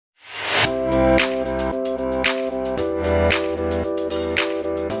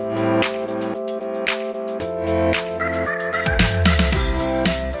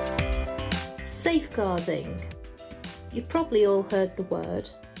You've probably all heard the word,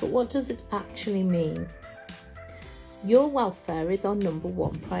 but what does it actually mean? Your welfare is our number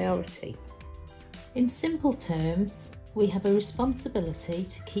one priority. In simple terms, we have a responsibility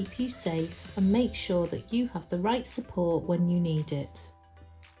to keep you safe and make sure that you have the right support when you need it.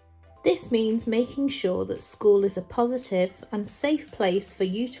 This means making sure that school is a positive and safe place for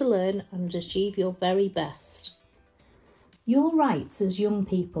you to learn and achieve your very best. Your rights as young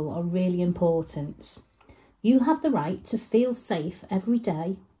people are really important. You have the right to feel safe every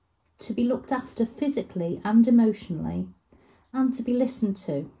day, to be looked after physically and emotionally, and to be listened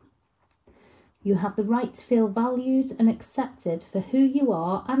to. You have the right to feel valued and accepted for who you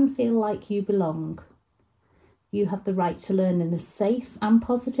are and feel like you belong. You have the right to learn in a safe and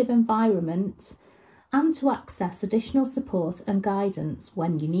positive environment and to access additional support and guidance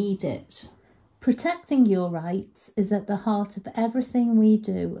when you need it. Protecting your rights is at the heart of everything we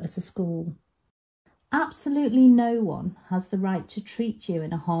do as a school. Absolutely no one has the right to treat you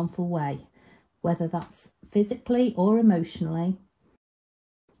in a harmful way, whether that's physically or emotionally,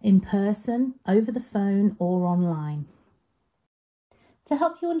 in person, over the phone or online. To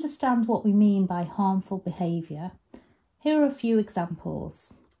help you understand what we mean by harmful behaviour, here are a few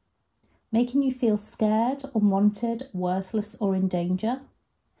examples. Making you feel scared, unwanted, worthless or in danger.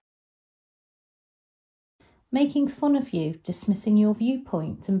 Making fun of you, dismissing your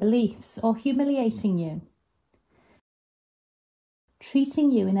viewpoint and beliefs or humiliating you. Treating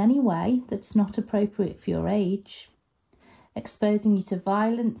you in any way that's not appropriate for your age. Exposing you to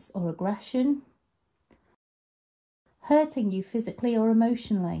violence or aggression. Hurting you physically or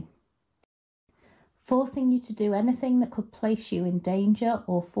emotionally. Forcing you to do anything that could place you in danger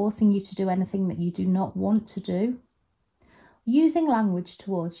or forcing you to do anything that you do not want to do. Using language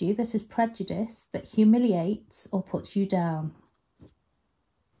towards you that is prejudice, that humiliates or puts you down.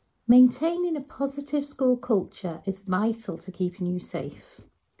 Maintaining a positive school culture is vital to keeping you safe.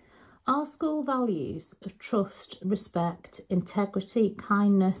 Our school values of trust, respect, integrity,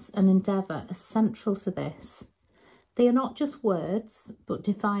 kindness and endeavour are central to this. They are not just words, but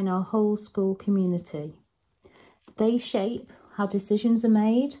define our whole school community. They shape how decisions are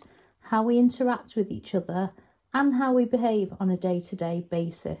made, how we interact with each other, and how we behave on a day-to-day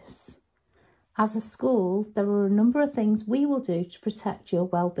basis. As a school, there are a number of things we will do to protect your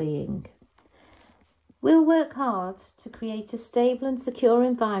well-being. We'll work hard to create a stable and secure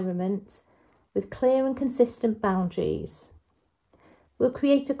environment with clear and consistent boundaries. We'll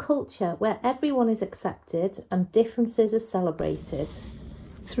create a culture where everyone is accepted and differences are celebrated.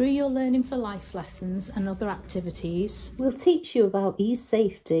 Through your Learning for Life lessons and other activities, we'll teach you about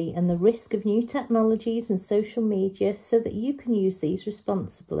e-safety and the risk of new technologies and social media so that you can use these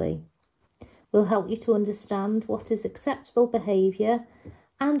responsibly. We'll help you to understand what is acceptable behaviour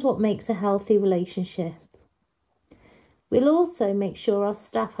and what makes a healthy relationship. We'll also make sure our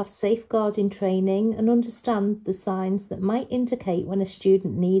staff have safeguarding training and understand the signs that might indicate when a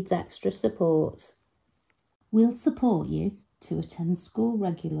student needs extra support. We'll support you to attend school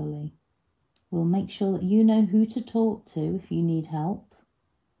regularly. We'll make sure that you know who to talk to if you need help.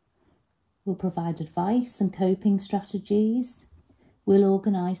 We'll provide advice and coping strategies. We'll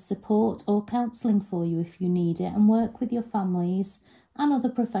organise support or counselling for you if you need it and work with your families and other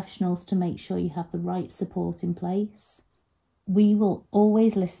professionals to make sure you have the right support in place. We will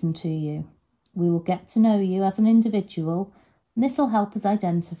always listen to you. We will get to know you as an individual, and this will help us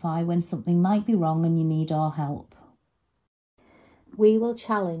identify when something might be wrong and you need our help. We will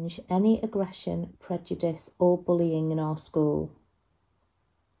challenge any aggression, prejudice or bullying in our school.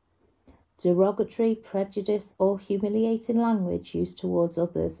 Derogatory, prejudice or humiliating language used towards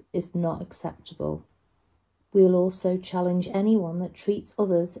others is not acceptable. We will also challenge anyone that treats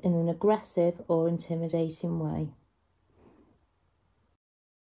others in an aggressive or intimidating way.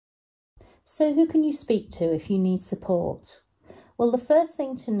 So who can you speak to if you need support? Well, the first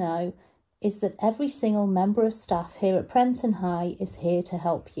thing to know is that every single member of staff here at Prenton High is here to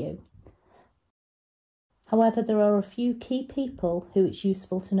help you. However, there are a few key people who it's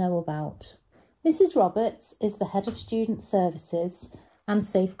useful to know about. Mrs. Roberts is the Head of Student Services and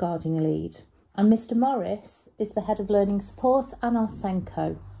Safeguarding Lead, and Mr. Morris is the Head of Learning Support and our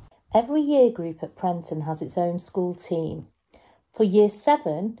SENCO. Every year group at Prenton has its own school team. For Year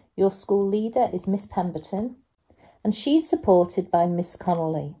 7, your school leader is Miss Pemberton, and she's supported by Miss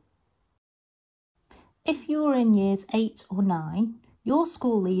Connolly. If you're in Years 8 or 9, your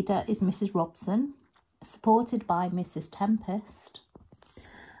school leader is Mrs. Robson, supported by Mrs. Tempest.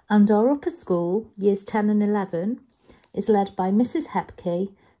 And our upper school, Years 10 and 11, is led by Mrs.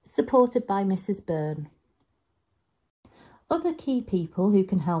 Hepke, supported by Mrs. Byrne. Other key people who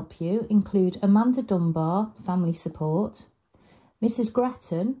can help you include Amanda Dunbar, Family Support, Mrs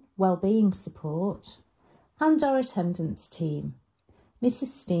Gretton, Wellbeing Support, and our attendance team, Mrs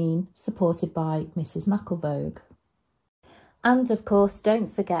Steen, supported by Mrs McElvogue. And of course,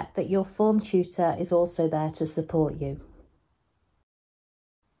 don't forget that your form tutor is also there to support you.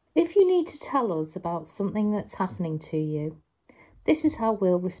 If you need to tell us about something that's happening to you, this is how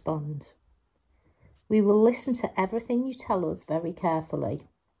we'll respond. We will listen to everything you tell us very carefully.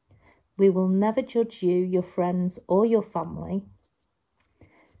 We will never judge you, your friends, or your family.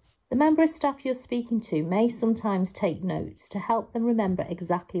 The member of staff you're speaking to may sometimes take notes to help them remember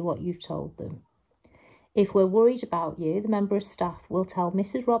exactly what you've told them. If we're worried about you, the member of staff will tell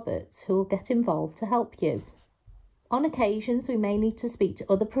Mrs Roberts, who will get involved to help you. On occasions, we may need to speak to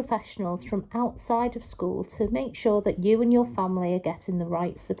other professionals from outside of school to make sure that you and your family are getting the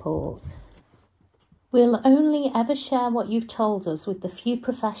right support. We'll only ever share what you've told us with the few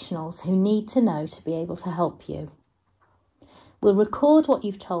professionals who need to know to be able to help you. We'll record what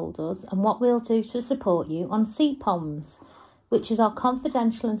you've told us and what we'll do to support you on CPOMS, which is our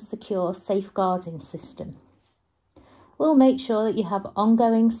confidential and secure safeguarding system. We'll make sure that you have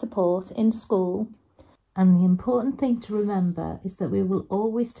ongoing support in school, and the important thing to remember is that we will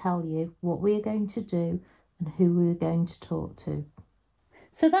always tell you what we are going to do and who we are going to talk to.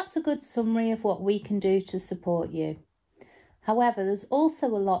 So that's a good summary of what we can do to support you. However, there's also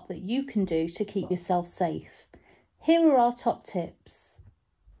a lot that you can do to keep yourself safe. Here are our top tips.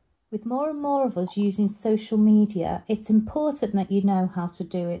 With more and more of us using social media, it's important that you know how to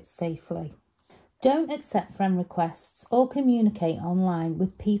do it safely. Don't accept friend requests or communicate online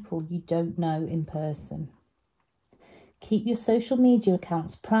with people you don't know in person. Keep your social media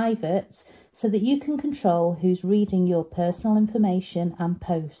accounts private so that you can control who's reading your personal information and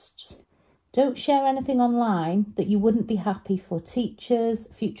posts. Don't share anything online that you wouldn't be happy for teachers,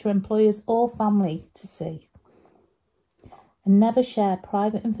 future employers or family to see. And never share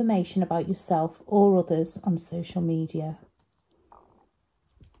private information about yourself or others on social media.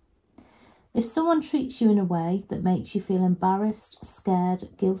 If someone treats you in a way that makes you feel embarrassed, scared,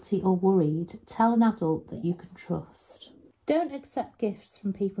 guilty or worried, tell an adult that you can trust. Don't accept gifts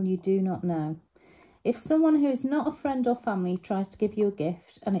from people you do not know. If someone who is not a friend or family tries to give you a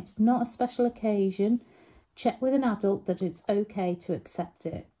gift and it's not a special occasion, check with an adult that it's okay to accept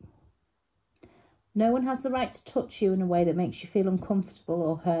it. No one has the right to touch you in a way that makes you feel uncomfortable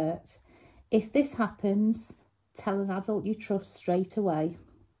or hurt. If this happens, tell an adult you trust straight away.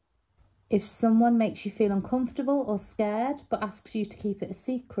 If someone makes you feel uncomfortable or scared but asks you to keep it a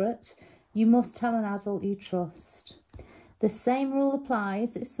secret, you must tell an adult you trust. The same rule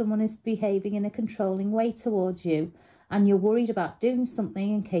applies if someone is behaving in a controlling way towards you and you're worried about doing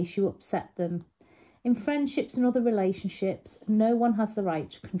something in case you upset them. In friendships and other relationships, no one has the right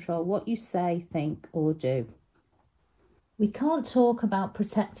to control what you say, think or do. We can't talk about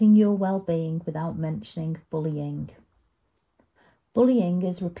protecting your well-being without mentioning bullying. Bullying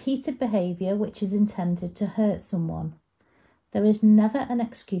is repeated behaviour which is intended to hurt someone. There is never an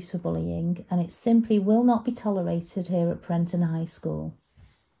excuse for bullying and it simply will not be tolerated here at Prenton High School.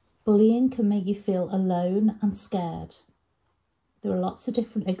 Bullying can make you feel alone and scared. There are lots of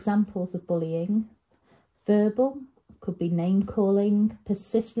different examples of bullying. Verbal could be name-calling,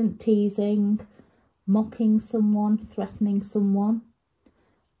 persistent teasing, mocking someone, threatening someone.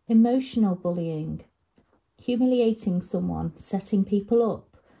 Emotional bullying, humiliating someone, setting people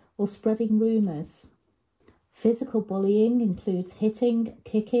up, or spreading rumours. Physical bullying includes hitting,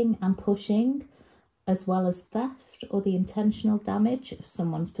 kicking and pushing, as well as theft or the intentional damage of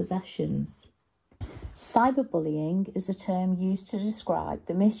someone's possessions. Cyberbullying is a term used to describe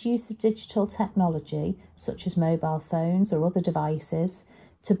the misuse of digital technology, such as mobile phones or other devices,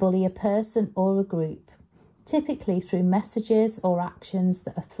 to bully a person or a group, typically through messages or actions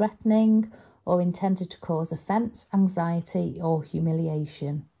that are threatening or intended to cause offence, anxiety or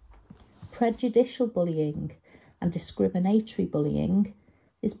humiliation. Prejudicial bullying and discriminatory bullying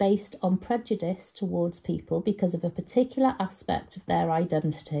is based on prejudice towards people because of a particular aspect of their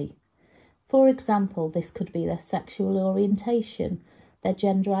identity. For example, this could be their sexual orientation, their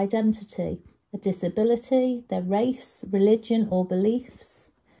gender identity, a disability, their race, religion or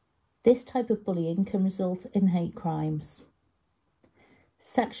beliefs. This type of bullying can result in hate crimes.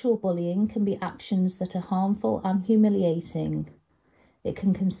 Sexual bullying can be actions that are harmful and humiliating. It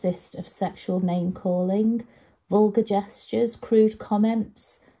can consist of sexual name-calling, vulgar gestures, crude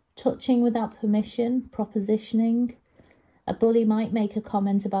comments, touching without permission, propositioning. A bully might make a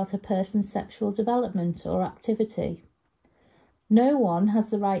comment about a person's sexual development or activity. No one has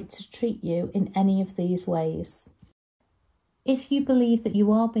the right to treat you in any of these ways. If you believe that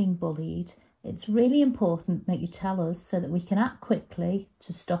you are being bullied, it's really important that you tell us so that we can act quickly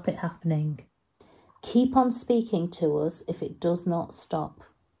to stop it happening. Keep on speaking to us if it does not stop.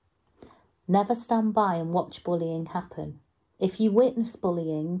 Never stand by and watch bullying happen. If you witness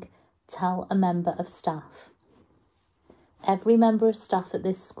bullying, tell a member of staff. Every member of staff at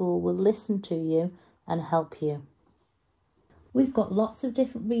this school will listen to you and help you. We've got lots of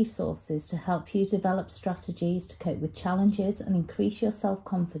different resources to help you develop strategies to cope with challenges and increase your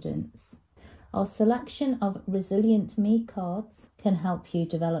self-confidence. Our selection of Resilient Me cards can help you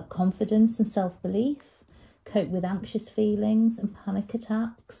develop confidence and self-belief, cope with anxious feelings and panic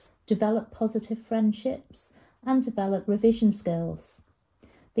attacks, develop positive friendships, and develop revision skills.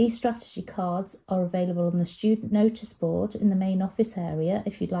 These strategy cards are available on the student notice board in the main office area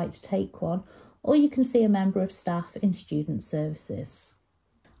if you'd like to take one, or you can see a member of staff in student services.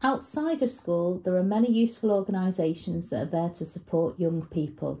 Outside of school, there are many useful organisations that are there to support young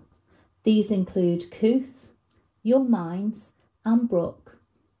people. These include Kooth, Young Minds and Brook.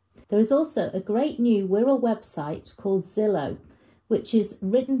 There is also a great new Wirral website called Zillow, which is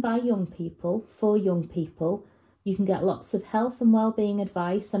written by young people for young people. You can get lots of health and wellbeing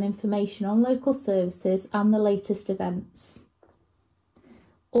advice and information on local services and the latest events.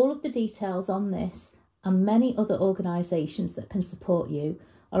 All of the details on this and many other organisations that can support you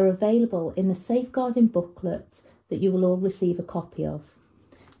are available in the safeguarding booklet that you will all receive a copy of.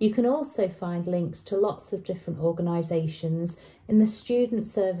 You can also find links to lots of different organisations in the student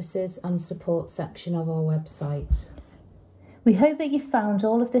services and support section of our website. We hope that you found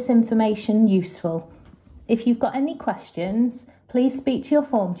all of this information useful. If you've got any questions, please speak to your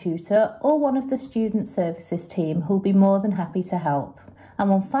form tutor or one of the student services team who'll be more than happy to help. And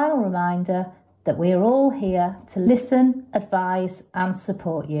one final reminder that we are all here to listen, advise and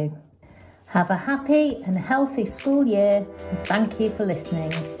support you. Have a happy and healthy school year and thank you for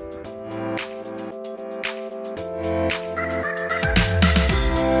listening.